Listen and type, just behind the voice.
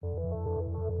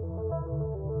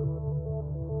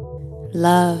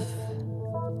love,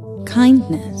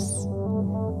 kindness,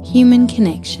 human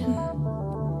connection.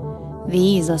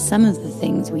 These are some of the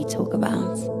things we talk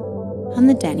about on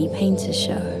The Danny Painter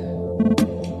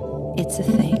Show. It's a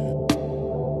thing.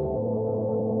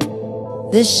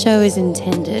 This show is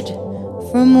intended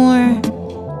for a more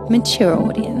mature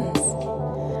audience.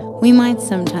 We might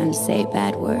sometimes say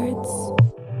bad words.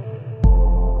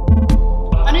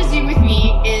 On a Zoom with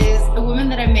me is a woman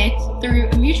that I met through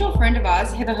a mutual friend of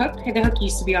ours, Heather Hook. Heather Hook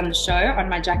used to be on the show, on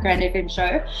my Jack Rand FM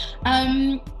show.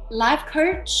 Life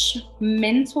coach,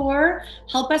 mentor,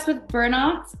 help us with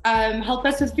burnout, help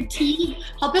us with fatigue,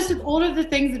 help us with all of the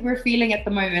things that we're feeling at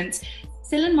the moment.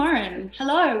 Celine Morin,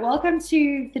 hello, welcome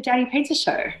to the Danny Painter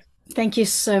Show. Thank you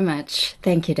so much.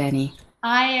 Thank you, Danny.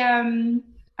 I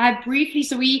briefly,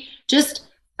 so we just,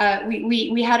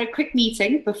 we had a quick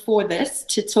meeting before this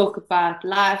to talk about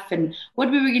life and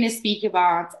what we were going to speak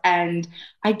about, and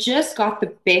I just got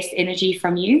the best energy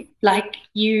from you. Like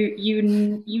you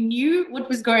knew what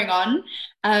was going on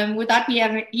without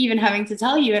me even having to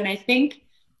tell you, and I think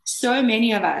so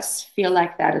many of us feel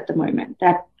like that at the moment,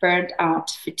 that burnt out,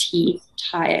 fatigued,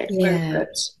 tired,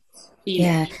 overworked feeling.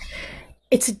 Yeah.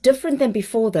 It's different than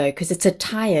before, though, because it's a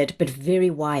tired but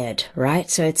very wired, right?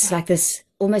 So it's like this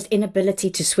almost inability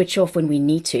to switch off when we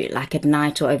need to, like at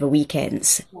night or over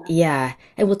weekends. Yeah.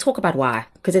 And we'll talk about why,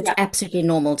 because it's absolutely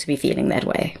normal to be feeling that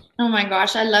way. Oh my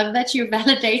gosh, I love that you're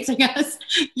validating us.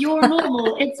 You're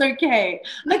normal. It's okay.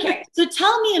 Okay, so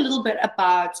tell me a little bit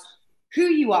about who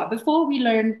you are. Before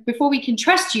we can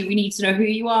trust you, we need to know who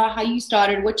you are, how you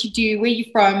started, what you do, where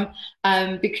you're from,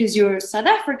 because you're South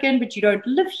African, but you don't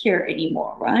live here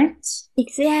anymore, right?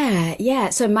 Yeah.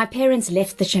 So my parents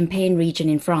left the Champagne region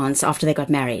in France after they got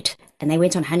married, and they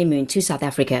went on honeymoon to South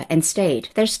Africa and stayed.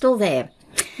 They're still there.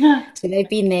 So they've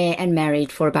been there and married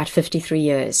for about 53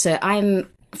 years. So I'm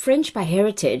French by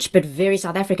heritage, but very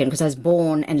South African because I was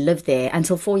born and lived there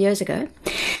until 4 years ago.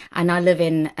 I now live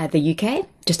in the UK,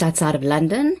 just outside of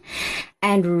London.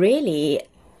 And really,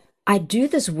 I do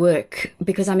this work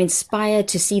because I'm inspired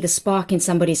to see the spark in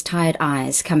somebody's tired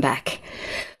eyes come back.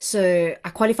 So I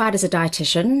qualified as a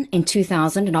dietitian in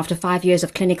 2000, and after 5 years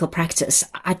of clinical practice,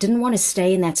 I didn't want to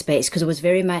stay in that space because it was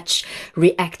very much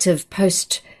reactive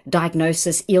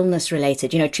post-diagnosis, illness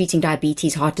related, treating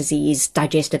diabetes, heart disease,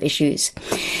 digestive issues.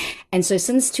 And so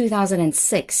since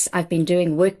 2006, I've been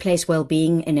doing workplace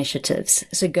well-being initiatives.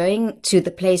 So going to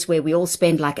the place where we all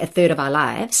spend like a third of our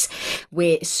lives,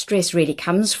 where stress really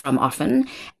comes from often,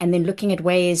 and then looking at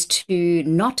ways to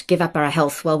not give up our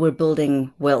health while we're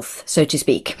building wealth, so to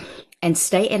speak, and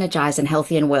stay energized and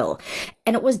healthy and well.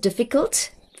 And it was difficult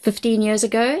 15 years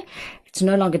ago. It's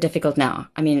no longer difficult now.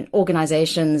 I mean,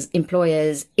 organizations,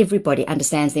 employers, everybody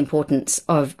understands the importance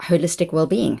of holistic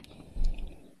well-being.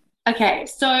 Okay,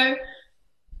 so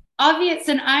obvious,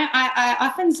 and I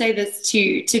often say this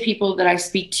to people that I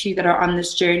speak to that are on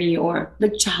this journey or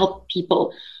look to help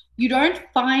people. You don't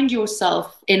find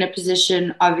yourself in a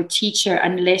position of a teacher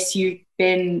unless you've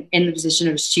been in the position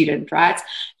of a student, right?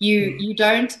 You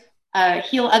don't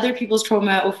heal other people's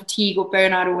trauma or fatigue or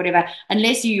burnout or whatever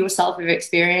unless you yourself have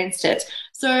experienced it.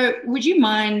 So would you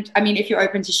mind, I mean, if you're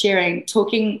open to sharing,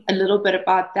 talking a little bit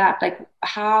about that, like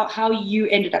how you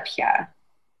ended up here?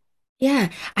 Yeah,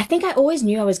 I think I always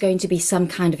knew I was going to be some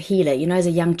kind of healer. As a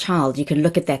young child, you can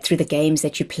look at that through the games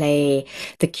that you play,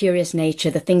 the curious nature,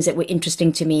 the things that were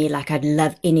interesting to me. Like I'd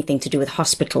love anything to do with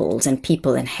hospitals and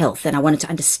people and health. And I wanted to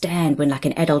understand when like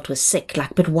an adult was sick,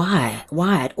 but why?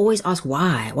 Why? I'd always ask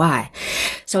why?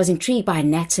 So I was intrigued by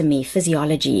anatomy,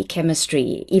 physiology,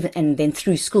 chemistry, and then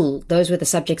through school, those were the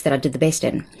subjects that I did the best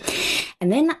in.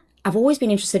 And then I've always been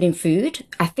interested in food.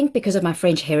 I think because of my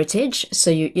French heritage.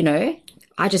 So,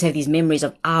 I just have these memories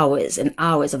of hours and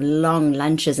hours of long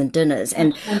lunches and dinners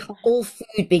and all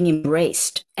food being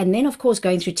embraced. And then, of course,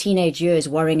 going through teenage years,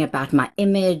 worrying about my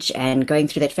image and going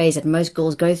through that phase that most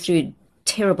girls go through,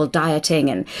 terrible dieting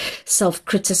and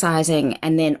self-criticizing,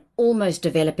 and then almost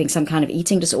developing some kind of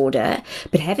eating disorder,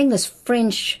 but having this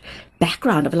French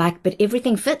background of but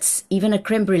everything fits, even a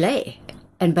creme brulee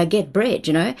and baguette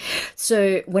bread.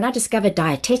 So when I discovered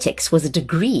dietetics was a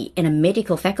degree in a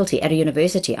medical faculty at a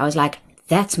university, I was like,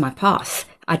 that's my path.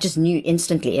 I just knew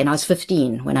instantly. And I was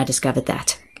 15 when I discovered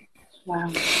that. Wow.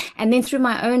 And then through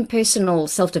my own personal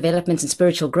self-development and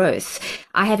spiritual growth,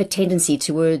 I have a tendency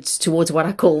towards what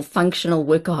I call functional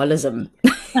workaholism.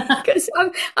 Because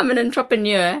I'm an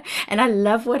entrepreneur and I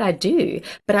love what I do.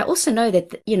 But I also know that,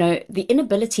 the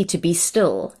inability to be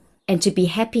still and to be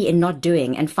happy in not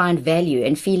doing and find value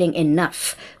and feeling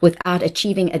enough without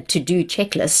achieving a to-do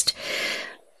checklist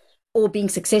or being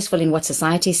successful in what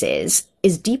society says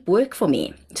is deep work for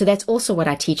me. So that's also what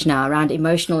I teach now around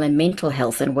emotional and mental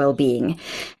health and well-being,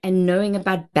 and knowing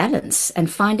about balance and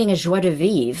finding a joie de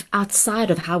vivre outside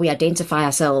of how we identify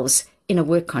ourselves in a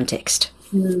work context.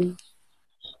 You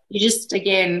just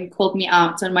again called me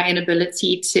out on my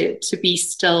inability to be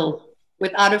still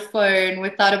without a phone,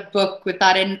 without a book,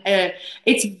 without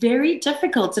it's very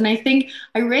difficult. And I think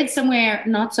I read somewhere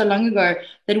not so long ago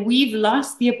that we've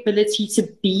lost the ability to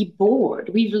be bored.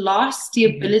 We've lost the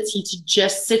ability to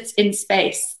just sit in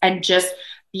space and just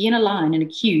be in a line in a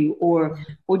queue, or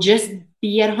just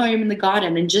be at home in the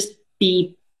garden and just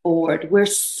be bored. We're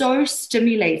so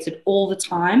stimulated all the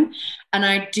time. And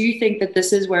I do think that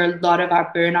this is where a lot of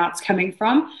our burnout's coming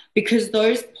from, because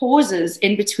those pauses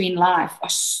in between life are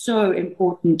so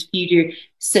important for you to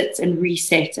sit and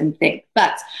reset and think.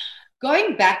 But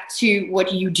going back to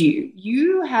what you do,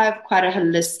 you have quite a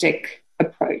holistic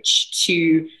approach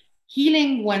to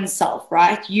healing oneself,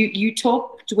 right? You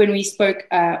talked when we spoke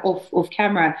off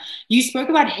camera, you spoke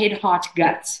about head, heart,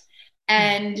 gut.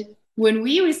 And when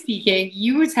we were speaking,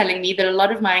 you were telling me that a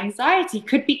lot of my anxiety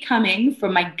could be coming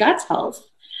from my gut health.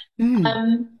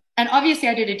 And obviously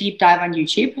I did a deep dive on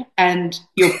YouTube, and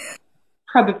you're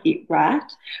probably right.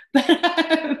 But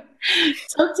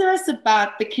talk to us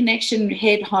about the connection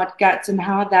head, heart, gut, and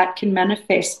how that can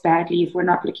manifest badly if we're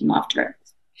not looking after it.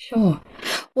 Sure.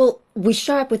 Well, we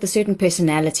show up with a certain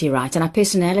personality, right? And our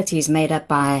personality is made up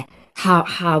by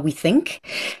how we think,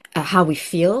 how we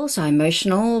feel, so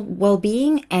emotional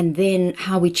well-being, and then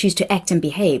how we choose to act and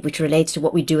behave, which relates to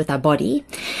what we do with our body.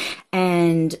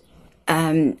 And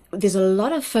there's a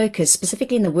lot of focus,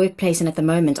 specifically in the workplace and at the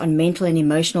moment, on mental and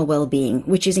emotional well-being,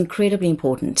 which is incredibly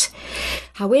important.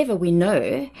 However, we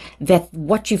know that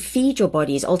what you feed your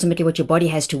body is ultimately what your body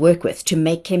has to work with to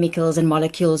make chemicals and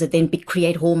molecules that then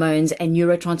create hormones and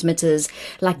neurotransmitters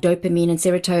like dopamine and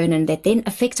serotonin that then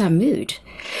affect our mood.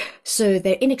 So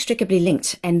they're inextricably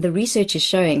linked. And the research is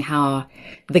showing how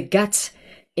the gut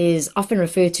is often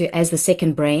referred to as the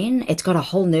second brain. It's got a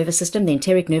whole nervous system, the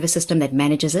enteric nervous system, that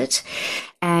manages it.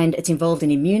 And it's involved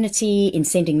in immunity, in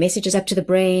sending messages up to the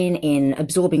brain, in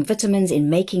absorbing vitamins, in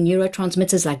making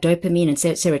neurotransmitters like dopamine and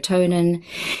serotonin.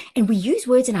 And we use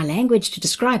words in our language to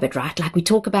describe it, right? Like we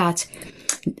talk about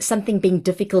something being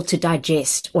difficult to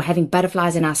digest, or having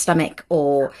butterflies in our stomach,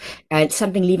 or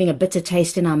something leaving a bitter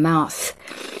taste in our mouth.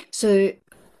 So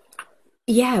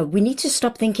yeah, we need to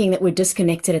stop thinking that we're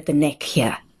disconnected at the neck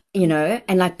here,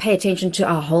 and like pay attention to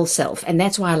our whole self. And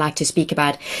that's why I like to speak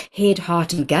about head,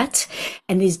 heart, and gut.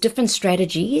 And there's different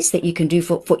strategies that you can do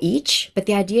for each. But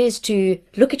the idea is to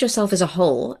look at yourself as a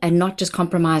whole and not just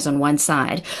compromise on one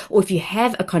side. Or if you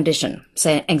have a condition,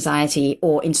 say anxiety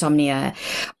or insomnia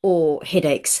or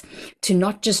headaches, to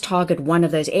not just target one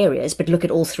of those areas, but look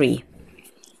at all three.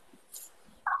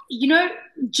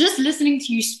 Just listening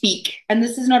to you speak, and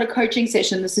this is not a coaching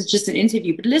session, this is just an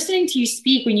interview, but listening to you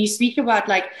speak, when you speak about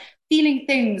like feeling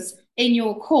things in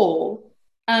your core,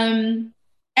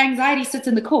 anxiety sits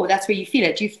in the core. That's where you feel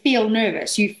it. You feel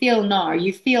nervous, you feel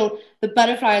you feel the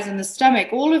butterflies in the stomach.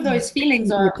 All of those feelings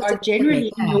are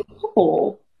generally in your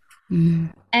core.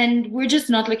 And we're just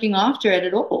not looking after it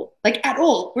at all. Like at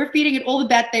all. We're feeding it all the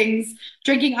bad things,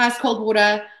 drinking ice cold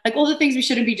water, like all the things we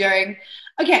shouldn't be doing.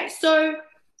 Okay, so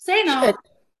say no.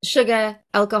 Sugar,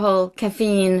 alcohol,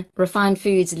 caffeine, refined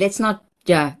foods. Let's not,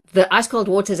 the ice cold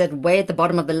water is way at the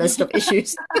bottom of the list of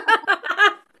issues.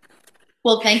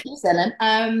 Well, thank you,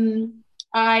 Selen.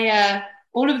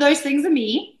 All of those things are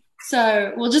me.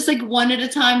 So we'll just like one at a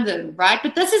time then, right?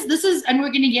 But this is, and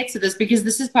we're going to get to this because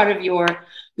this is part of your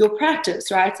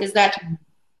practice, right? Is that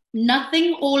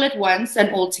nothing all at once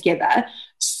and all together,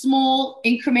 small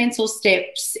incremental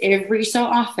steps every so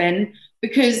often,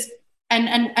 because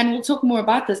and we'll talk more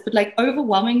about this, but like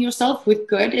overwhelming yourself with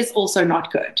good is also not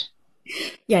good.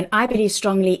 Yeah, and I believe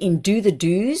strongly in do the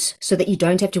do's so that you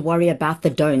don't have to worry about the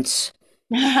don'ts.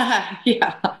 Yeah.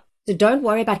 So don't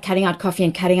worry about cutting out coffee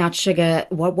and cutting out sugar.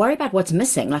 Worry about what's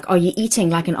missing. Like, are you eating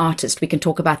like an artist? We can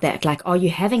talk about that. Like, are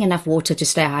you having enough water to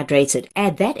stay hydrated?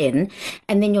 Add that in,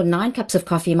 and then your 9 cups of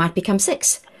coffee might become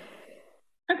 6.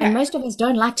 Okay. And most of us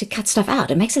don't like to cut stuff out.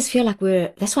 It makes us feel like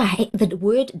that's why I hate the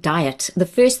word diet. The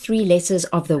first 3 letters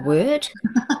of the word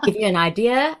give you an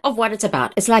idea of what it's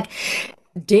about. It's like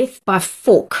death by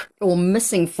fork or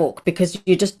missing fork because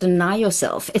you just deny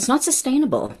yourself. It's not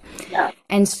sustainable. Yeah.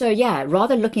 And so,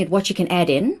 rather looking at what you can add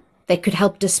in that could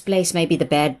help displace maybe the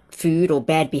bad food or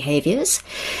bad behaviors.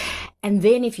 And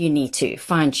then if you need to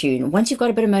fine tune, once you've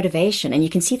got a bit of motivation and you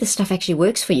can see the stuff actually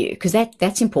works for you, because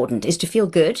that's important, is to feel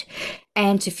good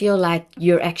and to feel like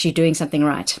you're actually doing something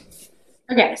right.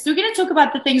 Okay, so we're going to talk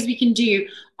about the things we can do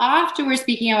after we're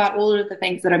speaking about all of the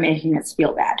things that are making us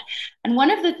feel bad. And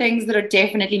one of the things that are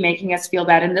definitely making us feel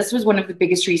bad, and this was one of the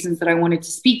biggest reasons that I wanted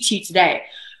to speak to you today,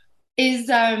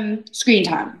 is screen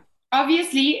time.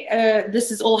 Obviously,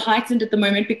 this is all heightened at the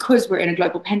moment because we're in a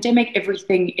global pandemic.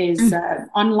 Everything is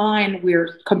online.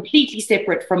 We're completely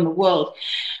separate from the world.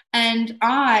 And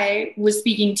I was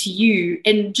speaking to you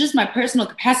in just my personal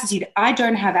capacity that I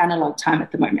don't have analog time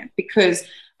at the moment because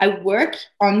I work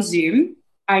on Zoom.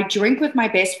 I drink with my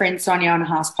best friend Sonia on a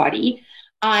house party.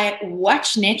 I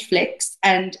watch Netflix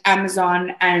and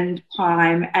Amazon and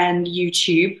Prime and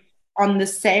YouTube on the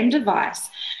same device.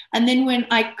 And then when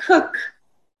I cook,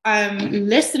 I'm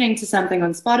listening to something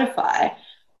on Spotify,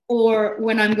 or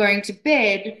when I'm going to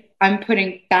bed, I'm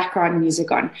putting background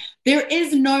music on. There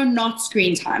is no not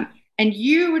screen time. And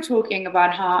you were talking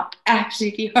about how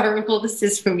absolutely horrible this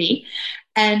is for me.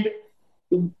 And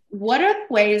what are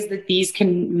ways that these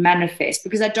can manifest?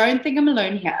 Because I don't think I'm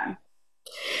alone here.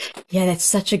 Yeah, that's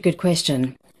such a good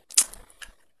question.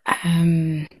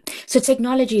 So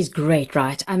technology is great,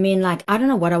 right? I mean, like, I don't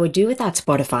know what I would do without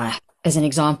Spotify, as an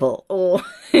example, or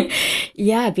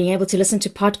yeah, being able to listen to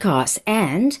podcasts.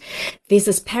 And there's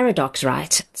this paradox,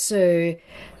 right? So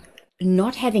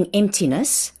not having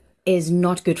emptiness is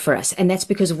not good for us. And that's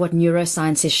because of what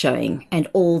neuroscience is showing and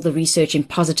all the research in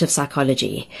positive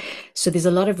psychology. So there's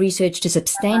a lot of research to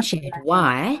substantiate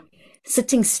why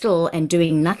sitting still and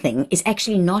doing nothing is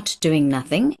actually not doing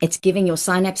nothing. It's giving your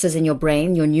synapses in your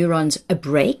brain, your neurons, a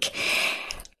break.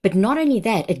 But not only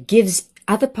that, it gives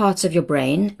other parts of your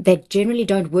brain that generally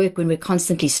don't work when we're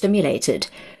constantly stimulated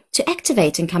to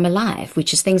activate and come alive,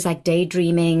 which is things like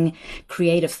daydreaming,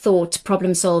 creative thought,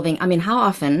 problem solving. I mean, how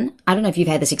often, I don't know if you've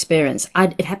had this experience,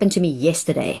 it happened to me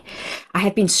yesterday. I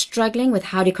had been struggling with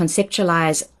how to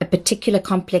conceptualize a particular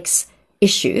complex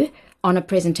issue on a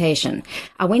presentation.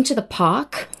 I went to the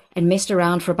park and messed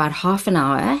around for about half an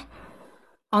hour.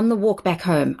 On the walk back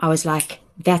home, I was like,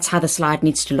 that's how the slide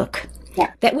needs to look.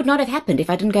 Yeah. That would not have happened if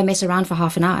I didn't go mess around for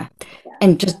half an hour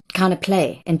and just kind of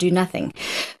play and do nothing.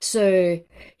 So,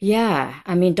 yeah,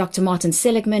 I mean, Dr. Martin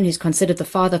Seligman, who's considered the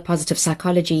father of positive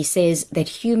psychology, says that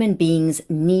human beings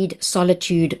need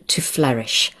solitude to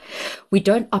flourish. We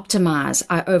don't optimize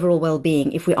our overall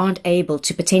well-being if we aren't able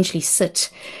to potentially sit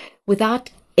without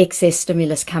excess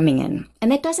stimulus coming in.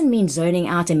 And that doesn't mean zoning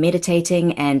out and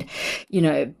meditating and,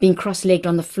 being cross-legged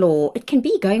on the floor. It can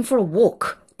be going for a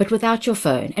walk, but without your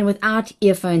phone and without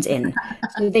earphones in,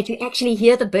 so that you actually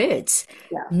hear the birds,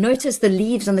 notice the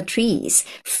leaves on the trees,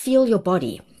 feel your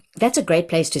body. That's a great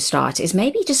place to start, is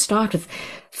maybe just start with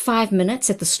 5 minutes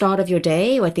at the start of your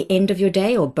day or at the end of your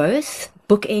day, or both,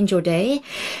 bookend your day,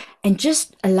 and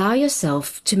just allow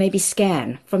yourself to maybe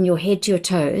scan from your head to your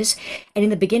toes. And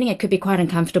in the beginning, it could be quite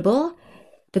uncomfortable,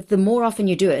 but the more often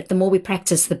you do it, the more we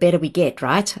practice, the better we get,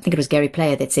 right? I think it was Gary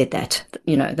Player that said that,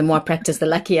 the more I practice, the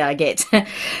luckier I get.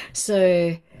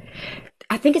 So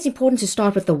I think it's important to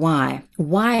start with the why.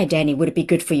 Why, Danny, would it be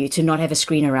good for you to not have a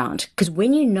screen around? Because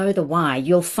when you know the why,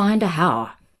 you'll find a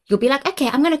how. You'll be like, okay,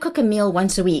 I'm going to cook a meal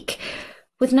once a week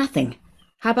with nothing.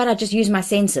 How about I just use my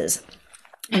senses?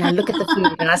 And I look at the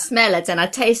food and I smell it and I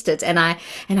taste it and I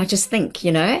just think,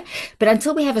 But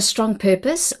until we have a strong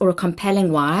purpose or a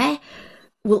compelling why,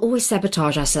 we'll always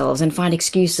sabotage ourselves and find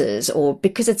excuses, or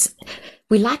because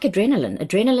we like adrenaline.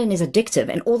 Adrenaline is addictive,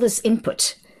 and all this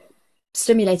input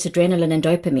stimulates adrenaline and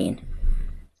dopamine.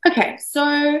 Okay,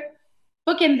 so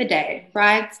bookend the day,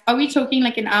 right? Are we talking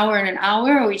like an hour and an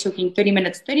hour? Are we talking 30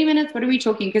 minutes, 30 minutes? What are we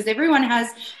talking? Because everyone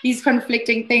has these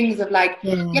conflicting things of like,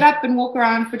 get up and walk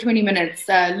around for 20 minutes,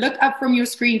 look up from your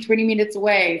screen 20 minutes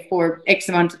away for X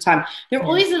amount of time. There are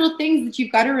all these little things that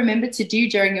you've got to remember to do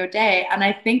during your day. And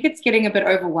I think it's getting a bit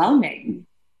overwhelming.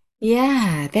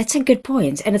 Yeah, that's a good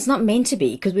point. And it's not meant to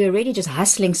be, because we're already just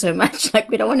hustling so much. Like,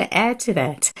 we don't want to add to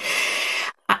that.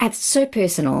 It's so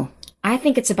personal. I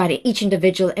think it's about each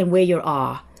individual and where you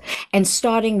are, and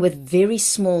starting with very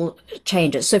small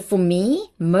changes. So for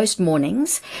me, most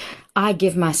mornings, I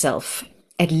give myself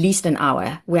at least an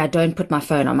hour where I don't put my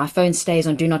phone on. My phone stays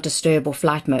on do not disturb or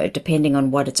flight mode, depending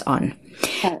on what it's on.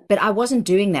 But I wasn't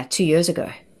doing that 2 years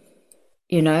ago.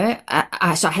 So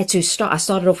I had to start. I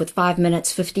started off with 5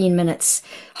 minutes, 15 minutes,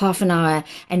 half an hour,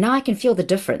 and now I can feel the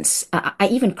difference. I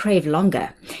even crave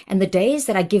longer. And the days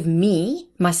that I give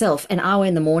myself an hour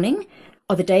in the morning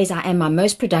are the days I am my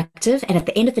most productive. And at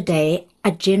the end of the day,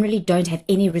 I generally don't have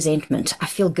any resentment. I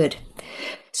feel good.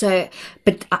 So,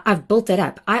 but I've built that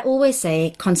up. I always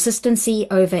say consistency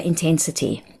over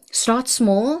intensity. Start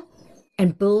small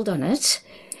and build on it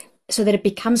so that it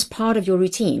becomes part of your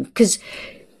routine. Because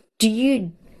do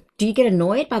you get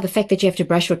annoyed by the fact that you have to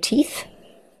brush your teeth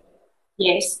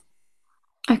Yes.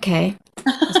 Okay.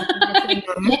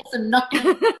 Yes and no.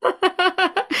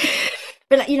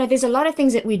 But, there's a lot of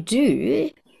things that we do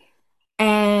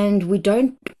and we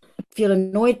don't feel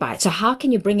annoyed by it. So how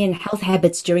can you bring in health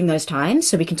habits during those times?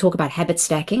 So we can talk about habit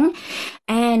stacking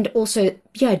and also,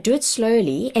 yeah, do it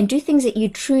slowly and do things that you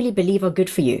truly believe are good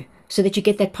for you so that you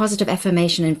get that positive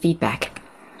affirmation and feedback.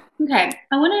 Okay,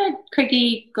 I want to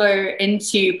quickly go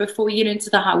into, before we get into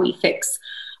the how we fix,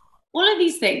 all of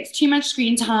these things: too much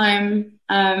screen time,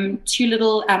 too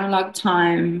little analog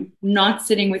time, not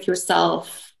sitting with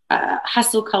yourself,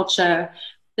 hustle culture,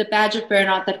 the badge of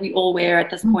burnout that we all wear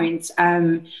at this point,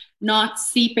 not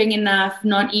sleeping enough,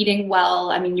 not eating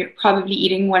well. I mean, you're probably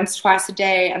eating once, twice a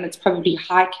day, and it's probably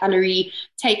high calorie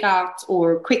takeout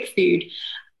or quick food.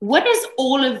 What is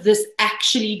all of this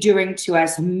actually doing to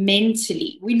us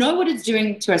mentally? We know what it's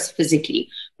doing to us physically,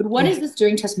 but what is this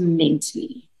doing to us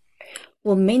mentally?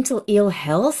 Well, mental ill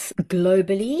health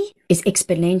globally is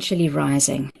exponentially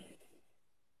rising,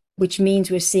 which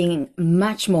means we're seeing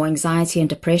much more anxiety and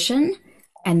depression.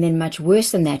 And then much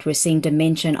worse than that, we're seeing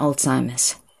dementia and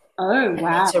Alzheimer's. Oh,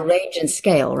 wow. It's a range and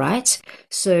scale, right?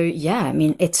 So, yeah, I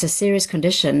mean, it's a serious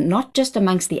condition, not just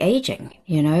amongst the aging,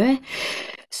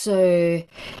 So,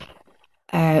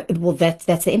 well, that's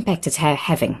the impact it's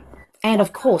having. And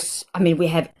of course, I mean, we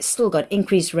have still got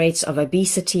increased rates of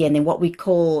obesity and then what we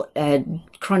call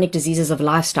chronic diseases of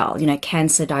lifestyle,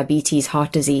 cancer, diabetes,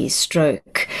 heart disease,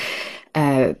 stroke,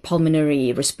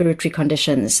 pulmonary, respiratory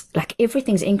conditions. Like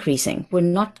everything's increasing.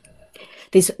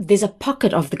 There's a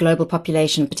pocket of the global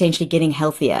population potentially getting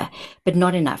healthier, but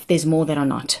not enough. There's more that are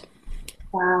not.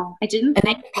 Wow. I didn't And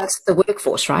think that impacts the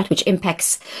workforce, right? Which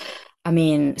impacts, I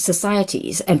mean,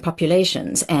 societies and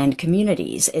populations and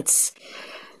communities.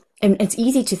 And it's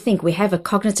easy to think we have a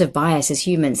cognitive bias as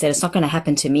humans that it's not going to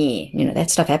happen to me. That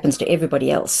stuff happens to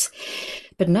everybody else.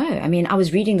 But no, I mean, I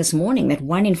was reading this morning that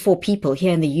 1 in 4 people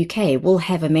here in the UK will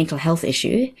have a mental health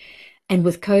issue. And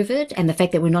with COVID and the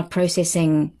fact that we're not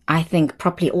processing, I think,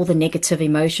 properly all the negative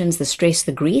emotions, the stress,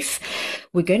 the grief,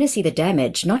 we're going to see the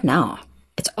damage, not now.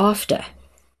 It's after.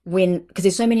 Because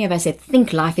there's so many of us that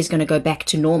think life is going to go back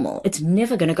to normal. It's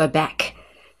never going to go back.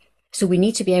 So we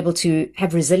need to be able to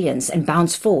have resilience and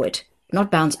bounce forward, not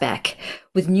bounce back,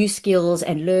 with new skills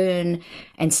and learn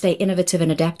and stay innovative and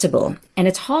adaptable. And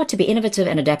it's hard to be innovative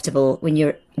and adaptable when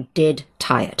you're dead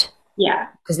tired. Yeah.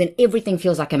 Because then everything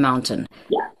feels like a mountain.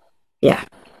 Yeah. Yeah.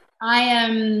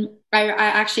 I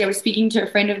was speaking to a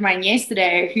friend of mine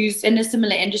yesterday who's in a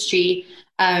similar industry,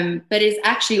 but is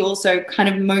actually also kind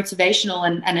of motivational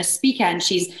and a speaker. And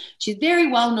she's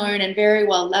very well known and very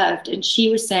well loved. And she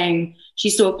was saying, she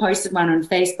saw a post of mine on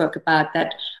Facebook about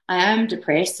that I am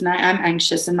depressed and I am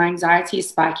anxious and my anxiety is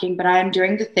spiking, but I am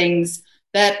doing the things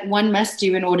that one must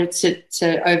do in order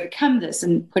to overcome this,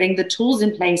 and putting the tools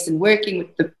in place and working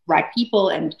with the right people.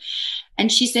 And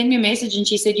she sent me a message and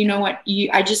she said, you know what,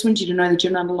 I just want you to know that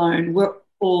you're not alone. We're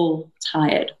all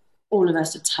tired. All of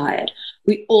us are tired.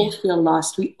 We all feel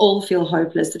lost. We all feel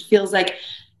hopeless. It feels like,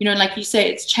 like you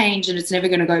say, it's changed and it's never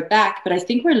going to go back. But I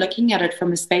think we're looking at it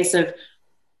from a space of,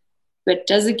 but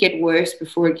does it get worse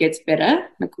before it gets better?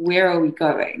 Like, where are we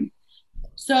going?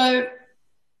 So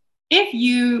if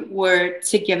you were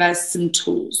to give us some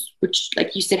tools, which,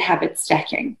 like you said, habit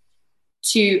stacking,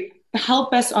 to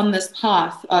help us on this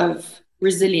path of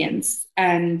resilience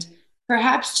and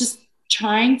perhaps just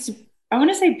trying to, I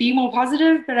want to say be more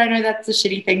positive, but I know that's a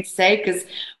shitty thing to say because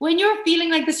when you're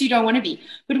feeling like this, you don't want to be.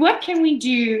 But what can we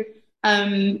do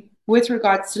with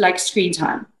regards to like screen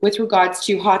time, with regards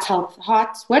to heart health,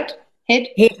 head,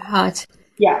 heart.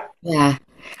 Yeah.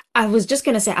 I was just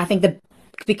going to say, I think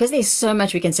because there's so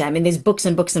much we can say. I mean, there's books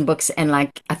and books and books, and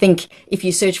like I think if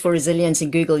you search for resilience in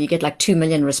Google, you get like 2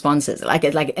 million responses.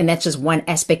 And that's just one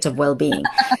aspect of well-being.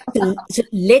 so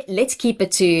let's keep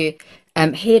it to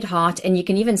head, heart, and you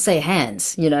can even say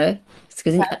hands.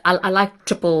 Because I like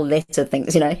triple letter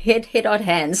things. Head, heart,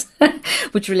 hands,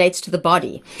 which relates to the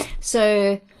body.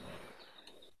 So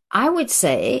I would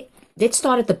say, let's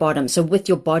start at the bottom. So with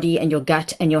your body and your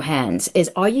gut and your hands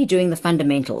are you doing the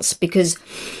fundamentals? Because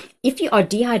if you are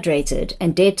dehydrated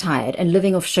and dead tired and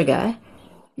living off sugar,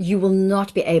 you will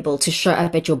not be able to show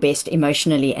up at your best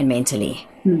emotionally and mentally.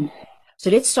 So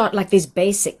let's start like these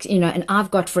basics, and I've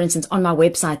got, for instance, on my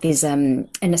website, there's an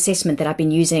assessment that I've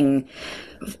been using,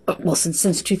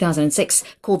 since 2006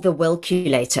 called the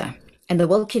Wellculator. And the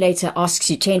Wellculator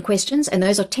asks you 10 questions, and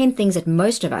those are 10 things that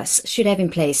most of us should have in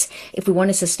place if we want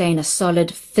to sustain a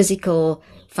solid physical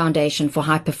foundation for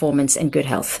high performance and good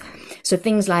health. So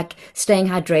things like staying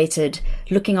hydrated,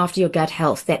 looking after your gut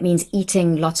health. That means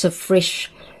eating lots of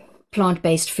fresh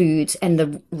plant-based foods and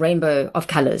the rainbow of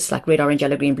colors like red, orange,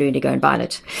 yellow, green, blue, indigo, and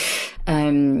violet.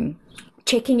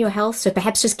 Checking your health. So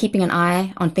perhaps just keeping an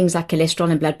eye on things like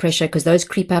cholesterol and blood pressure, because those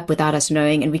creep up without us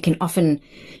knowing, and we can often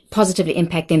positively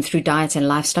impact them through diet and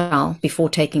lifestyle before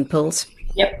taking pills.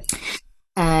 Yep.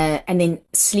 And then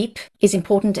sleep is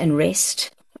important, and rest.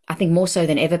 I think more so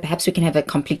than ever. Perhaps we can have a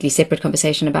completely separate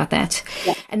conversation about that.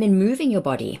 Yeah. And then moving your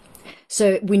body.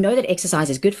 So we know that exercise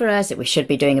is good for us, that we should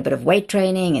be doing a bit of weight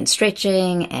training and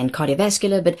stretching and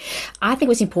cardiovascular. But I think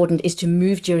what's important is to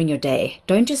move during your day.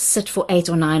 Don't just sit for 8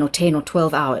 or 9 or 10 or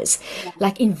 12 hours. Yeah.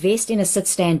 Like invest in a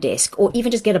sit-stand desk, or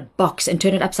even just get a box and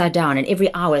turn it upside down, and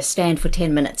every hour stand for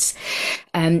 10 minutes.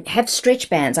 Have stretch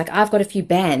bands. Like I've got a few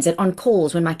bands that on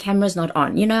calls when my camera's not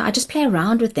on, I just play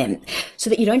around with them so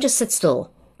that you don't just sit still.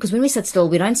 Because when we sit still,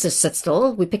 we don't just sit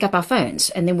still, we pick up our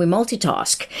phones and then we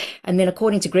multitask. And then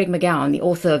according to Greg McGowan, the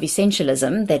author of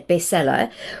Essentialism, that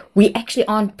bestseller, we actually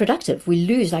aren't productive. We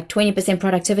lose like 20%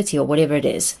 productivity or whatever it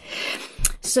is.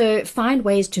 So find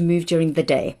ways to move during the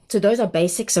day. So those are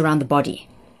basics around the body.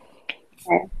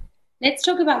 Okay. Let's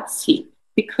talk about sleep,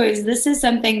 because this is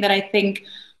something that I think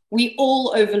we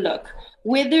all overlook.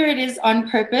 Whether it is on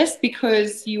purpose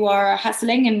because you are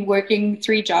hustling and working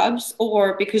 3 jobs,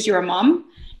 or because you're a mom,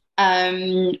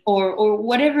 or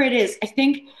whatever it is. I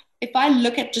think if I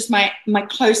look at just my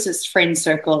closest friend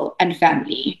circle and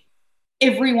family,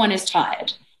 everyone is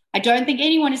tired. I don't think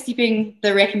anyone is sleeping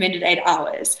the recommended 8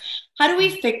 hours. How do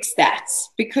we fix that?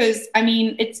 Because I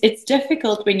mean, it's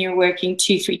difficult when you're working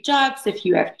 2-3 jobs, if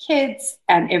you have kids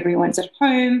and everyone's at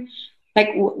home. Like,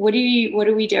 what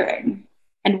are we doing?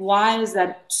 And why is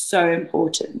that so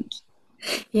important?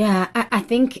 Yeah, I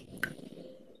think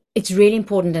it's really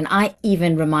important. And I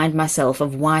even remind myself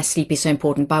of why sleep is so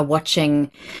important by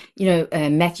watching,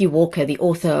 Matthew Walker, the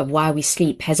author of Why We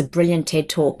Sleep, has a brilliant TED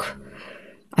talk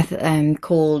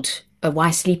called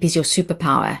Why Sleep is Your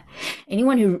Superpower.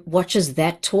 Anyone who watches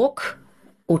that talk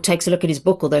or takes a look at his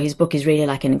book, although his book is really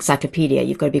like an encyclopedia,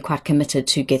 you've got to be quite committed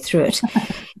to get through it.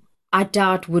 I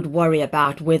doubt would worry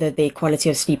about whether their quality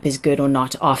of sleep is good or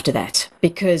not after that,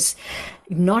 because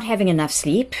not having enough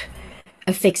sleep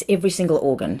affects every single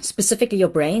organ, specifically your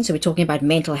brain. So we're talking about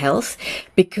mental health,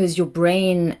 because your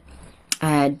brain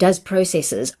does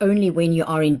processes only when you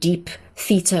are in deep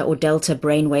theta or delta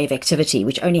brainwave activity,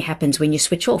 which only happens when you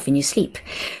switch off and you sleep.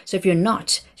 So if you're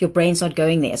not, your brain's not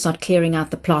going there. It's not clearing out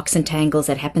the plaques and tangles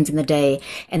that happens in the day,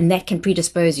 and that can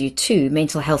predispose you to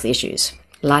mental health issues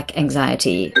like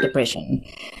anxiety, depression,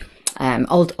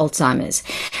 Alzheimer's.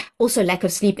 Also, lack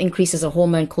of sleep increases a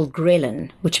hormone called ghrelin,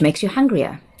 which makes you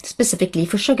hungrier, specifically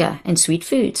for sugar and sweet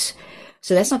foods.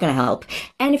 So that's not going to help.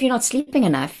 And if you're not sleeping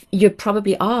enough, you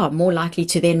probably are more likely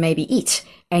to then maybe eat,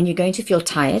 and you're going to feel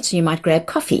tired, so you might grab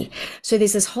coffee. So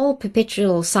there's this whole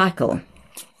perpetual cycle.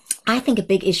 I think a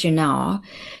big issue now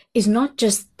is not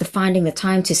just the finding the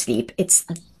time to sleep, it's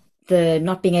the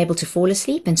not being able to fall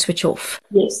asleep and switch off.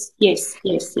 Yes.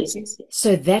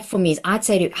 So that for me is, I'd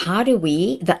say, how do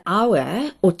we, the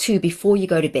hour or 2 before you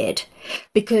go to bed,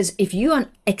 because if you're on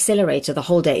accelerator the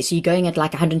whole day, so you're going at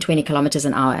like 120 kilometers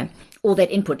an hour, all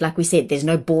that input, like we said, there's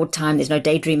no board time, there's no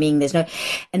daydreaming,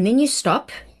 and then you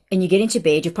stop and you get into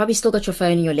bed, you've probably still got your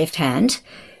phone in your left hand.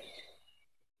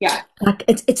 Yeah. Like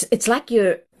it's like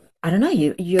you're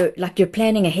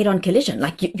planning a head-on collision.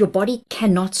 Like your body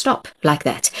cannot stop like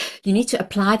that. You need to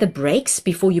apply the brakes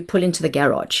before you pull into the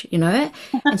garage, And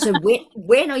so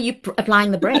when are you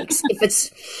applying the brakes? If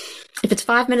it's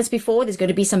 5 minutes before, there's going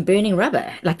to be some burning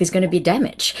rubber, like there's going to be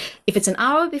damage. If it's an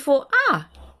hour before,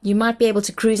 you might be able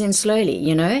to cruise in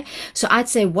slowly, So I'd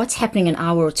say, what's happening an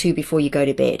hour or 2 before you go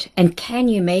to bed? And can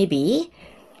you maybe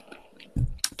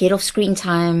get off screen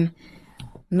time,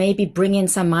 maybe bring in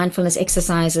some mindfulness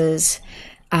exercises?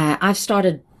 I've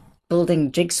started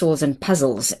building jigsaws and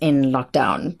puzzles in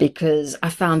lockdown, because I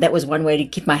found that was one way to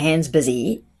keep my hands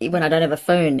busy when I don't have a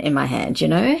phone in my hand,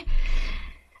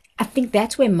 I think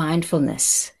that's where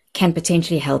mindfulness can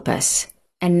potentially help us.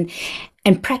 And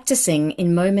practicing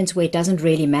in moments where it doesn't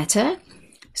really matter.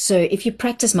 So if you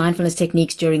practice mindfulness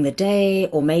techniques during the day,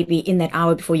 or maybe in that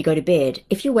hour before you go to bed,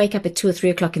 if you wake up at 2 or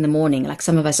 3 o'clock in the morning, like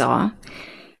some of us are,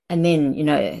 and then,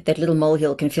 that little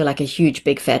molehill can feel like a huge,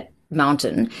 big, fat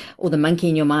mountain, or the monkey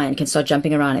in your mind can start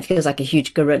jumping around. It feels like a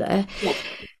huge gorilla. Yeah.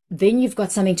 Then you've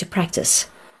got something to practice,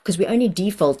 because we only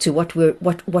default to what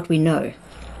we know.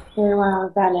 Very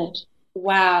well, valid.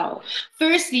 Wow.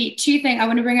 Firstly, 2 things. I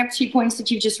want to bring up 2 points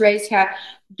that you've just raised here.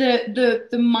 The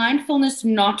mindfulness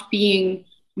not being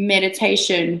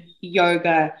meditation,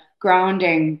 yoga,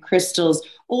 grounding, crystals,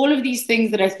 all of these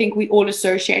things that I think we all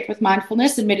associate with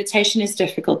mindfulness, and meditation is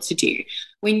difficult to do.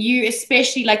 When you,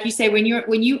 especially like you say, when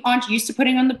you aren't used to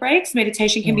putting on the brakes,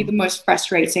 meditation can be the most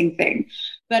frustrating thing.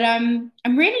 But I'm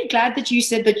really glad that you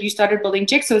said that you started building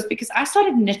jigsaws, because I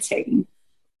started knitting.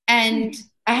 And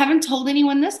I haven't told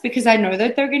anyone this because I know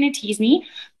that they're going to tease me.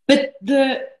 But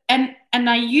and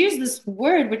I use this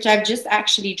word, which I've just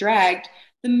actually dragged,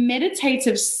 the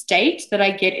meditative state that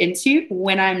I get into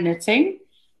when I'm knitting.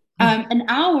 An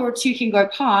hour or two can go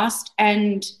past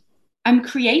and I'm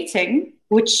creating,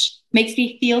 which makes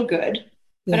me feel good,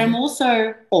 but I'm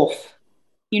also off,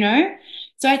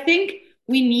 So I think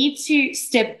we need to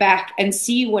step back and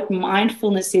see what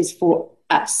mindfulness is for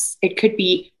us. It could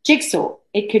be jigsaw,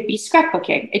 it could be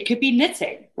scrapbooking, it could be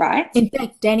knitting, right? In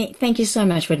fact, Danny, thank you so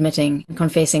much for admitting and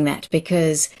confessing that,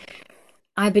 because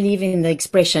I believe in the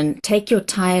expression, take your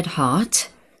tired heart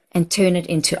and turn it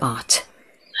into art.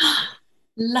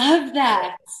 Love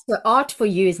that. So art for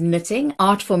you is knitting.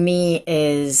 Art for me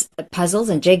is puzzles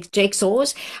and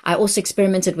jigsaws. I also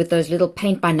experimented with those little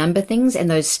paint by number things and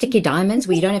those sticky diamonds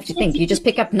where you don't have to think. You just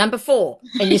pick up number 4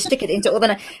 and you stick it into all the...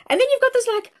 And then you've got this,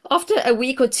 like, after a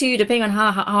week or two, depending on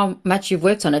how much you've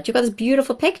worked on it, you've got this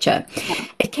beautiful picture.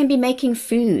 It can be making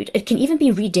food. It can even be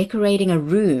redecorating a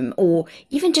room, or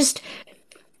even just...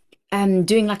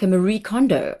 doing like a Marie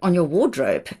Kondo on your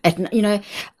wardrobe.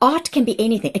 Art can be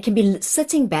anything. It can be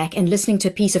sitting back and listening to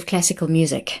a piece of classical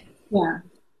music.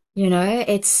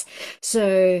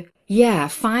 Yeah.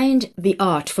 Find the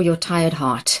art for your tired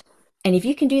heart. And if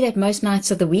you can do that most nights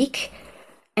of the week,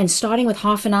 and starting with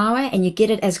half an hour, and you get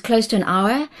it as close to an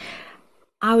hour,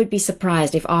 I would be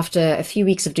surprised if after a few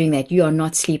weeks of doing that, you are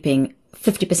not sleeping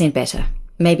 50% better,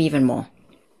 maybe even more.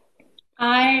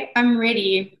 I'm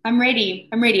ready.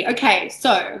 Okay,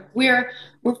 so we're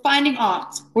finding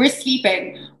art, we're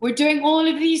sleeping, we're doing all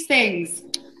of these things.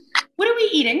 What are we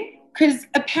eating? Because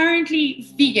apparently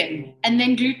vegan, and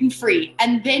then gluten-free,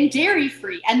 and then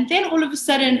dairy-free, and then all of a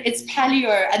sudden it's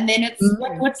paleo, and then it's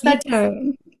what's that?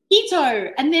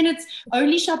 Keto, and then it's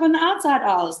only shop on the outside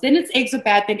aisles. Then it's eggs are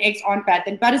bad, then eggs aren't bad,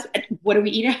 then butters. What are we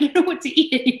eating? I don't know what to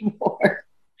eat anymore.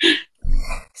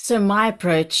 So my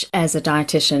approach as a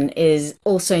dietitian is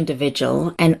also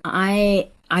individual, and I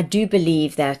do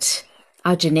believe that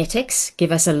our genetics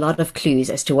give us a lot of clues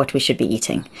as to what we should be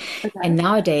eating. Okay. And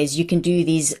nowadays you can do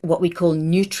these, what we call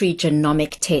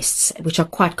nutrigenomic tests, which are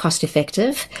quite cost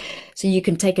effective. So you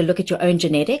can take a look at your own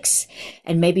genetics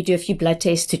and maybe do a few blood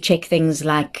tests to check things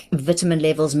like vitamin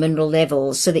levels, mineral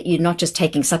levels, so that you're not just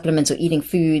taking supplements or eating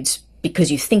foods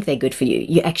because you think they're good for you.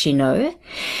 You actually know.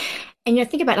 And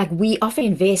think about, like, we often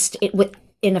invest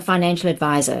in a financial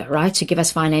advisor, right, to give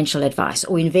us financial advice,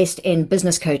 or invest in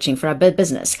business coaching for our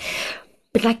business.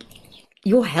 But, like,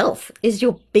 your health is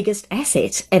your biggest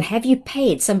asset. And have you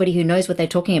paid somebody who knows what they're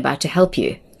talking about to help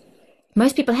you?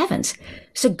 Most people haven't.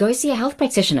 So go see a health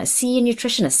practitioner, see a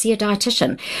nutritionist, see a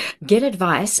dietitian, get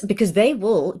advice, because they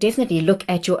will definitely look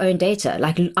at your own data.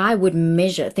 Like, I would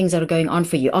measure things that are going on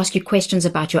for you, ask you questions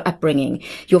about your upbringing,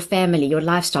 your family, your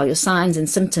lifestyle, your signs and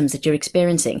symptoms that you're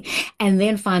experiencing, and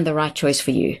then find the right choice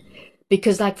for you.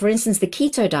 Because, like, for instance, the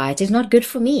keto diet is not good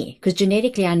for me, because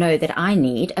genetically I know that I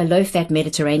need a low-fat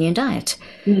Mediterranean diet.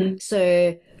 Mm-hmm.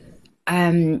 So,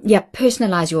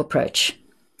 personalize your approach.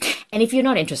 And if you're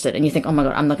not interested and you think, oh my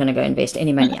God, I'm not going to go invest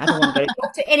any money, I don't want to go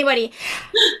talk to anybody,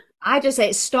 I just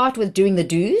say start with doing the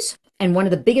do's. And one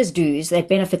of the biggest do's that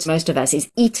benefits most of us is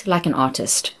eat like an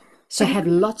artist. So have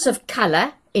lots of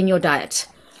color in your diet.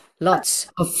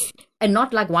 Lots of, and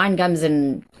not like wine gums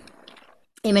and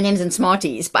M&Ms and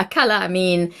Smarties. By color, I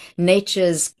mean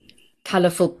nature's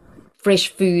colorful, fresh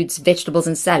foods, vegetables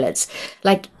and salads.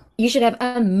 Like, you should have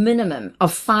a minimum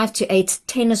of 5 to 8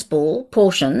 tennis ball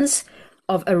portions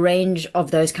of a range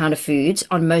of those kind of foods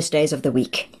on most days of the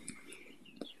week.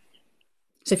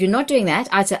 So if you're not doing that,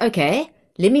 I'd say, okay,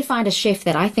 let me find a chef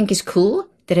that I think is cool,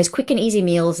 that has quick and easy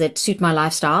meals that suit my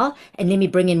lifestyle, and let me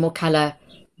bring in more color.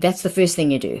 That's the first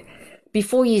thing you do.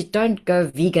 Before you don't go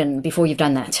vegan before you've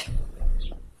done that.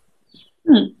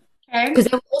 Okay. Because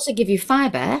that will also give you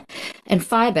fiber, and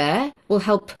fiber will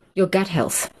help your gut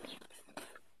health.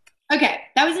 Okay,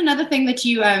 that was another thing that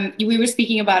we were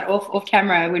speaking about off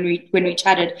camera when we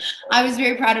chatted. I was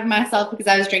very proud of myself because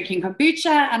I was drinking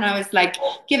kombucha and I was like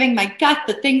giving my gut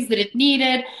the things that it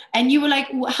needed. And you were like,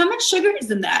 how much sugar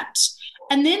is in that?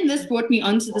 And then this brought me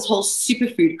onto this whole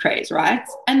superfood craze, right?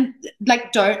 And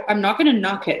like, I'm not going to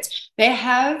knock it. They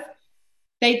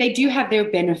do have their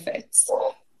benefits,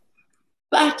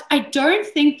 but I don't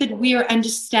think that we are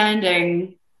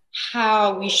understanding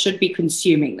how we should be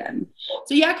consuming them.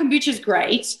 So yeah, kombucha is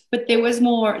great, but there was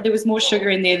more sugar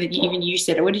in there than even you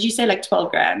said. What did you say? Like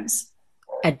 12 grams?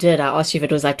 I did. I asked you if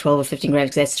it was like 12 or 15 grams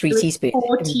because that's three It was teaspoons. It was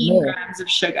 14 more. grams of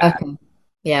sugar. Okay.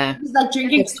 Yeah. It's like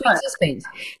drinking That's three Coke. teaspoons.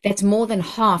 That's more than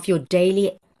half your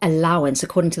daily allowance,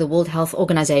 according to the World Health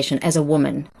Organization, as a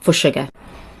woman for sugar.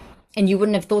 And you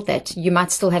wouldn't have thought that. You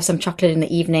might still have some chocolate in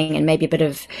the evening and maybe a bit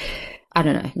of, I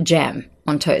don't know, jam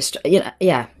on toast.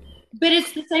 Yeah. But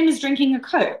it's the same as drinking a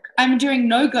Coke. I'm doing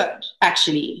no good,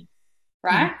 actually.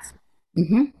 Right?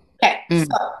 Mm-hmm. Okay,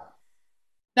 so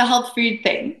the health food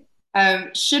thing.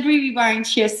 Should we be buying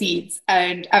chia seeds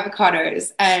and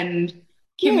avocados and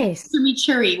Yes.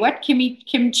 chimichurri? What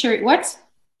kimchurri? What?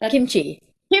 Kimchi.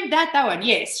 That one.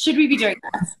 Yes. Should we be doing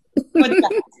that? What's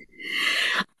that?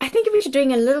 I think if you're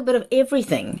doing a little bit of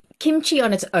everything, kimchi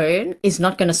on its own is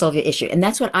not going to solve your issue. And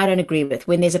that's what I don't agree with.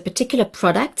 When there's a particular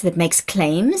product that makes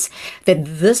claims that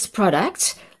this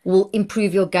product will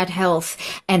improve your gut health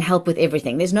and help with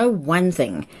everything, there's no one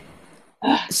thing.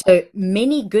 So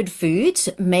many good foods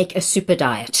make a super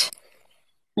diet.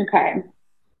 Okay.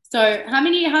 So how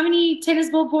many tennis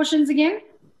ball portions again?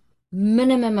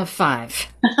 Minimum of 5.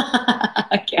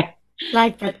 Okay.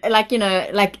 Like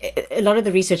a lot of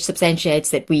the research substantiates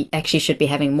that we actually should be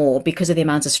having more because of the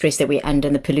amounts of stress that we're under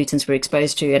and the pollutants we're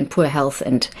exposed to and poor health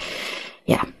and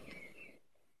yeah.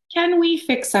 Can we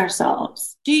fix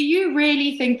ourselves? Do you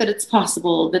really think that it's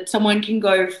possible that someone can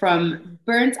go from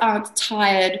burnt out,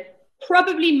 tired,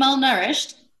 probably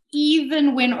malnourished,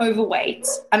 even when overweight?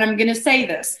 And I'm going to say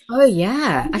this. Oh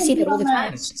yeah, I see that all the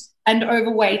time. And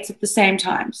overweight at the same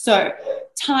time. So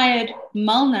tired,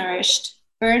 malnourished,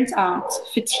 burnt out,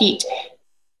 fatigued,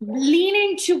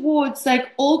 leaning towards like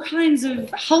all kinds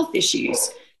of health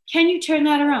issues. Can you turn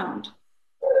that around?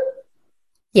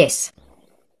 Yes.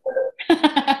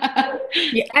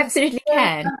 You absolutely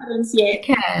can. Yeah.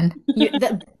 You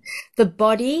can. The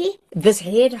body, this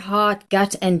head, heart,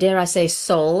 gut, and dare I say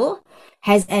soul,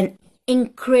 has an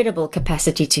incredible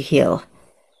capacity to heal.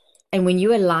 And when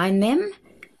you align them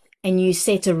and you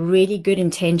set a really good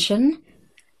intention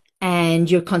and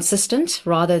you're consistent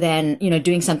rather than,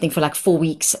 doing something for like 4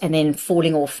 weeks and then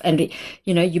falling off and,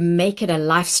 you make it a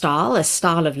lifestyle, a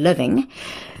style of living,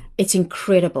 it's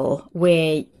incredible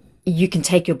where you can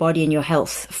take your body and your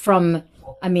health from,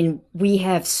 we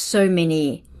have so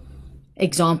many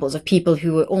examples of people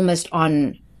who were almost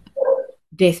on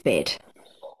deathbed,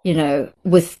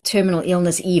 with terminal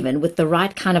illness, even with the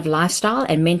right kind of lifestyle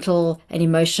and mental and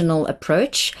emotional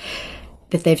approach,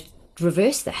 that they've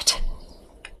reversed that.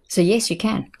 So yes, you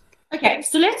can. Okay,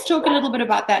 so let's talk a little bit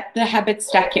about that, the habit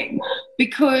stacking,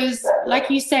 because like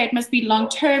you say, it must be long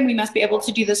term. We must be able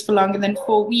to do this for longer than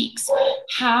 4 weeks.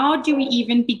 How do we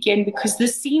even begin? Because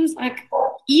this seems like,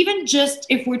 even just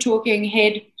if we're talking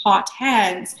head, heart,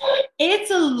 hands, it's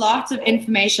a lot of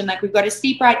information. Like we've got to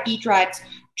sleep right, eat right,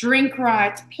 drink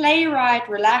right, play right,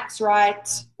 relax right.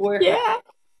 Yeah.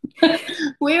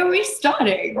 Where are we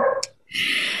starting?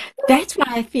 That's why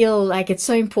I feel like it's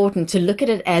so important to look at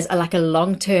it as like a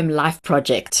long-term life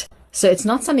project. So it's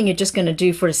not something you're just going to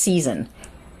do for a season,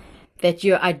 that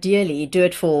you ideally do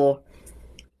it for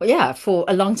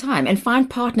a long time and find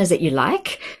partners that you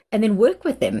like and then work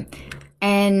with them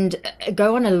and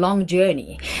go on a long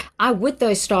journey. I would,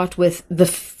 though, start with the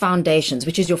foundations,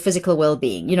 which is your physical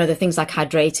well-being, the things like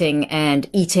hydrating and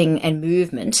eating and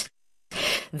movement.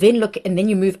 Then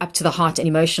you move up to the heart and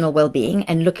emotional well-being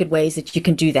and look at ways that you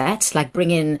can do that, like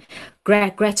bring in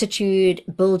gratitude,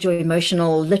 build your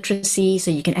emotional literacy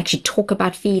so you can actually talk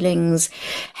about feelings,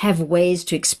 have ways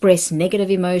to express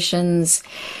negative emotions,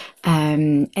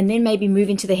 and then maybe move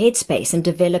into the headspace and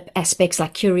develop aspects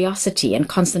like curiosity and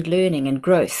constant learning and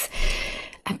growth.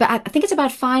 But I think it's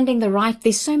about finding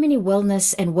there's so many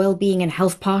wellness and well-being and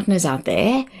health partners out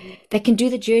there that can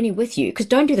do the journey with you. Because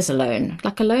don't do this alone.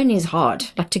 Like alone is hard.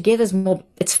 Like together's more,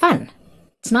 it's fun.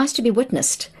 It's nice to be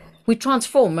witnessed. We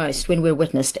transform most when we're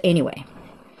witnessed anyway.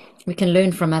 We can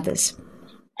learn from others.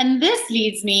 And this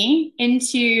leads me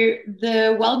into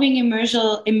the Wellbeing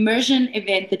Immersion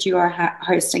event that you are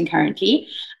hosting currently.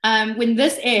 When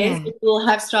this airs, it will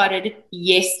have started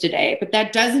yesterday, but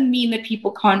that doesn't mean that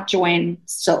people can't join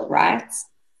still, right?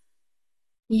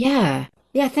 Yeah.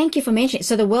 Yeah, thank you for mentioning.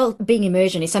 So the Wellbeing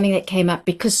Immersion is something that came up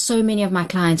because so many of my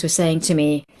clients were saying to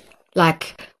me,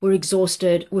 like, we're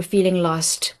exhausted, we're feeling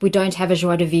lost, we don't have a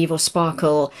joie de vivre or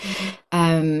sparkle,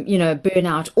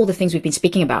 burnout, all the things we've been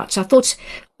speaking about. So I thought,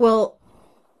 well,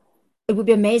 it would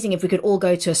be amazing if we could all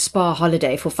go to a spa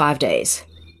holiday for 5 days,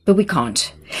 but we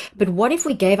can't. But what if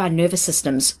we gave our nervous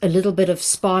systems a little bit of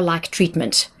spa-like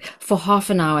treatment for half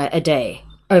an hour a day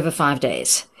over 5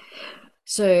 days?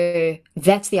 So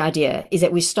that's the idea, is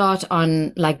that we start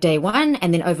on like day one,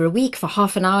 and then over a week for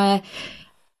half an hour,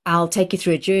 I'll take you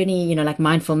through a journey, like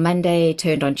Mindful Monday,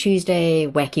 Turned on Tuesday,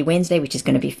 Wacky Wednesday, which is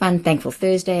going to be fun, Thankful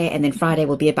Thursday, and then Friday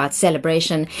will be about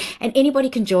celebration. And anybody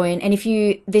can join. And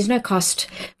there's no cost.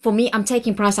 For me, I'm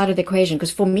taking price out of the equation,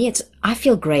 because for me, I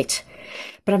feel great.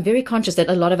 But I'm very conscious that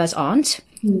a lot of us aren't.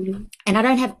 Mm-hmm. And I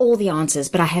don't have all the answers,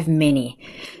 but I have many.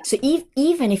 So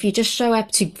even if you just show up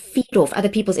to feed off other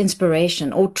people's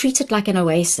inspiration, or treat it like an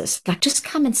oasis, like just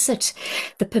come and sit,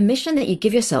 the permission that you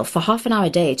give yourself for half an hour a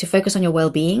day to focus on your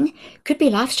well-being could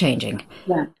be life-changing.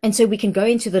 Yeah. And so we can go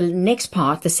into the next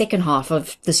part, the second half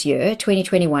of this year,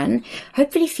 2021,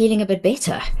 hopefully feeling a bit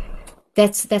better.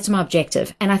 That's my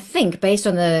objective. And I think based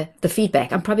on the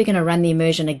feedback, I'm probably going to run the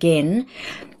immersion again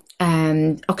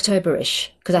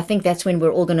October-ish, because I think that's when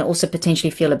we're all going to also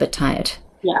potentially feel a bit tired.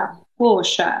 Yeah, for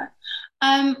sure.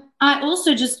 I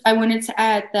wanted to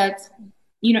add that,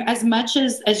 as much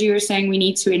as you were saying, we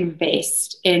need to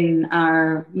invest in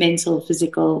our mental,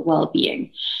 physical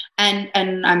well-being. And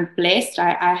I'm blessed.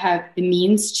 I have the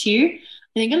means to.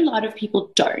 I think a lot of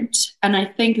people don't. And I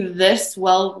think this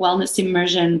wellness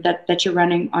immersion that you're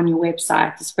running on your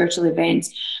website, this virtual event,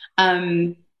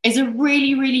 is a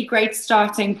really, really great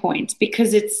starting point,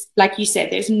 because it's, like you said,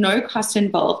 there's no cost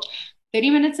involved. 30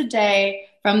 minutes a day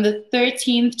from the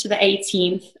 13th to the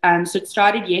 18th. So it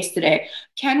started yesterday.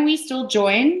 Can we still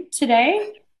join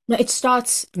today? No, it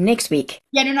starts next week.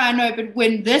 Yeah, no, I know. But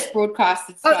when this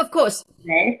broadcast is of course.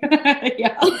 Today.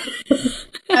 Yeah.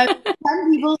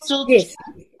 Can people still join? Yes.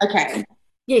 Okay.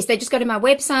 Yes, they just go to my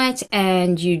website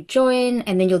and you join,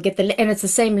 and then you'll get and it's the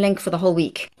same link for the whole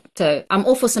week. So I'm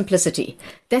all for simplicity.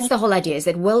 That's the whole idea, is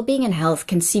that well-being and health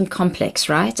can seem complex,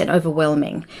 right? And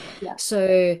overwhelming. Yeah.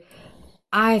 So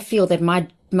I feel that my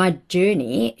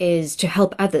journey is to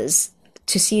help others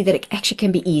to see that it actually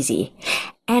can be easy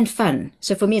and fun.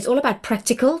 So for me, it's all about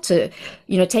practical,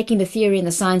 taking the theory and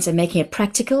the science and making it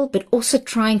practical, but also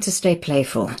trying to stay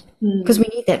playful. Because we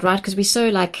need that, right? Because we're so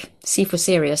C for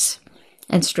serious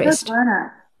and stressed.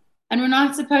 And we're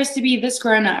not supposed to be this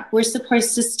grown up. We're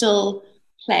supposed to still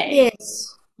play.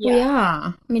 Yes, we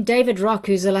are. I mean, David Rock,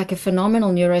 who's a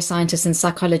phenomenal neuroscientist and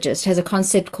psychologist, has a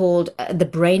concept called the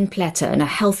brain platter, and a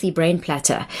healthy brain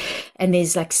platter. And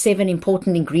there's 7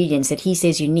 important ingredients that he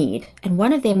says you need. And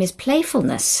one of them is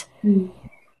playfulness. A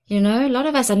lot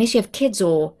of us, unless you have kids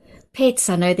or pets,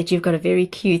 I know that you've got a very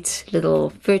cute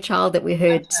little fur child that we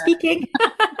heard speaking.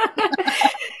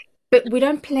 But we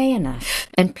don't play enough.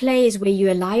 And play is where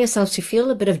you allow yourself to feel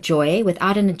a bit of joy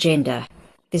without an agenda.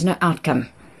 There's no outcome.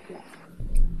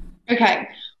 Okay.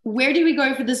 Where do we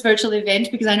go for this virtual event?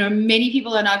 Because I know many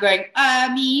people are now going,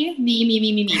 me.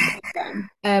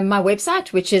 My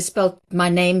website, which is spelled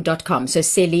myname.com. So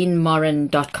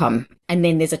CelineMorin.com. And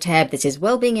then there's a tab that says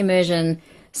Wellbeing Immersion,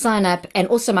 sign up. And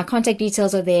also my contact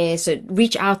details are there. So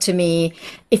reach out to me.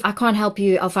 If I can't help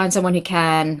you, I'll find someone who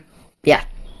can. Yeah.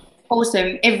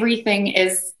 Awesome. Everything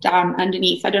is down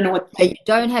underneath. I don't know what. You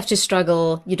don't have to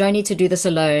struggle. You don't need to do this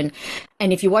alone.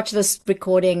 And if you watch this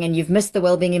recording and you've missed the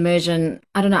Wellbeing Immersion,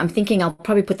 I don't know, I'm thinking I'll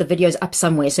probably put the videos up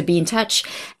somewhere. So be in touch.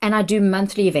 And I do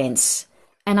monthly events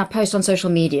and I post on social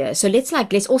media. So let's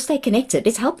all stay connected.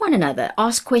 Let's help one another.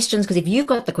 Ask questions, because if you've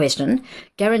got the question,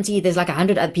 guarantee there's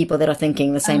 100 other people that are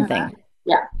thinking the same thing.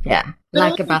 Yeah. Yeah.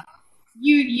 About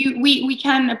we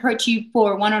can approach you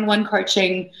for one-on-one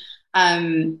coaching.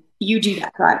 You do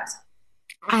that, right?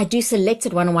 I do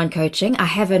selected one-on-one coaching. I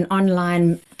have an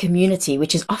online community,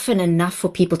 which is often enough for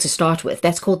people to start with.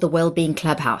 That's called the Wellbeing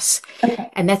Clubhouse. Okay.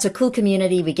 And that's a cool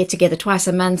community. We get together twice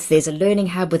a month. There's a learning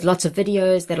hub with lots of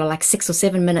videos that are 6 or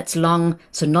 7 minutes long,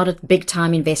 so not a big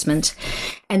time investment.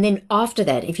 And then after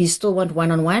that, if you still want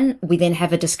one-on-one, we then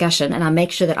have a discussion, and I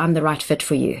make sure that I'm the right fit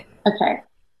for you. Okay.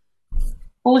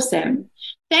 Awesome.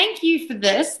 Thank you for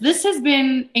this. This has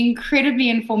been incredibly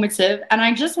informative. And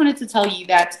I just wanted to tell you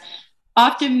that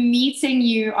after meeting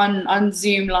you on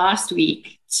Zoom last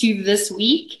week to this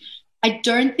week, I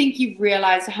don't think you've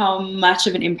realized how much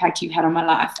of an impact you've had on my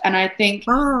life. And I think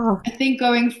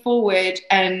going forward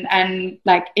and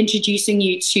introducing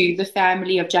you to the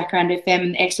family of Jacaranda FM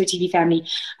and the Expo TV family,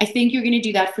 I think you're going to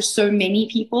do that for so many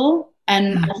people.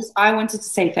 And I wanted to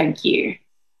say thank you.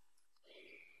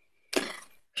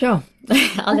 Sure,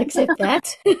 I'll accept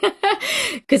that,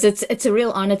 because it's a real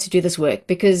honor to do this work,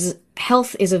 because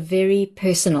health is a very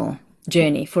personal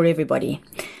journey for everybody.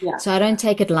 Yeah. So I don't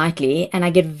take it lightly, and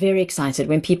I get very excited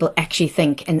when people actually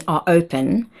think and are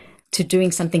open to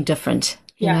doing something different,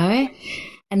 you know?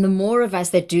 And the more of us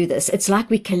that do this, it's like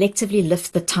we collectively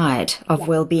lift the tide of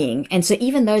well-being. And so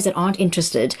even those that aren't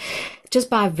interested, just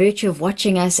by virtue of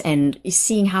watching us and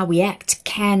seeing how we act,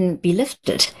 can be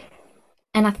lifted.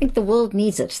 And I think the world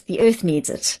needs it. The earth needs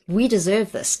it. We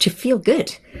deserve this, to feel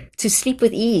good, to sleep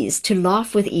with ease, to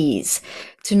laugh with ease,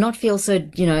 to not feel so,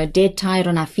 dead tired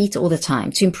on our feet all the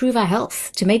time, to improve our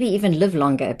health, to maybe even live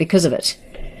longer because of it.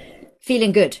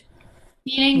 Feeling good.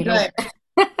 Feeling good.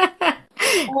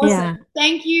 Awesome. Yeah.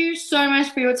 Thank you so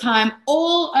much for your time.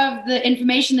 All of the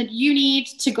information that you need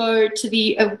to go to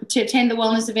the to attend the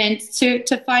wellness event,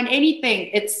 to find anything,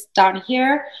 it's down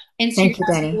here.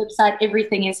 Instagram, website,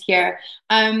 everything is here.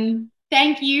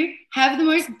 Thank you. Have the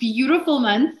most beautiful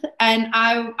month. And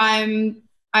I'm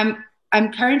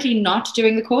currently not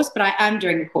doing the course, but I am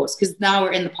doing the course because now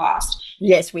we're in the past.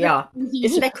 Yes, we are.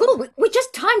 Isn't that cool? We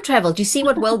just time traveled. Do you see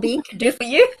what well-being can do for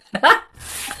you?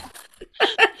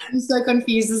 I'm so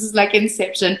confused. This is like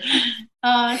Inception.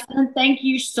 Thank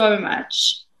you so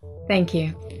much. Thank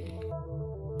you.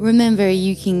 Remember,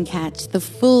 you can catch the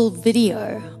full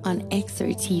video on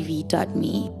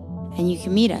exotv.me, and you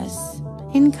can meet us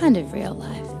in kind of real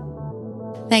life.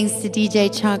 Thanks to DJ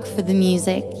Chuck for the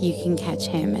music. You can catch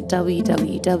him at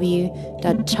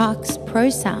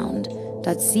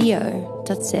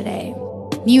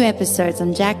www.chucksprosound.co.za. New episodes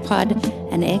on Jackpod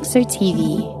and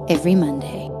ExoTV every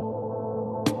Monday.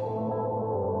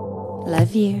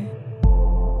 Love you.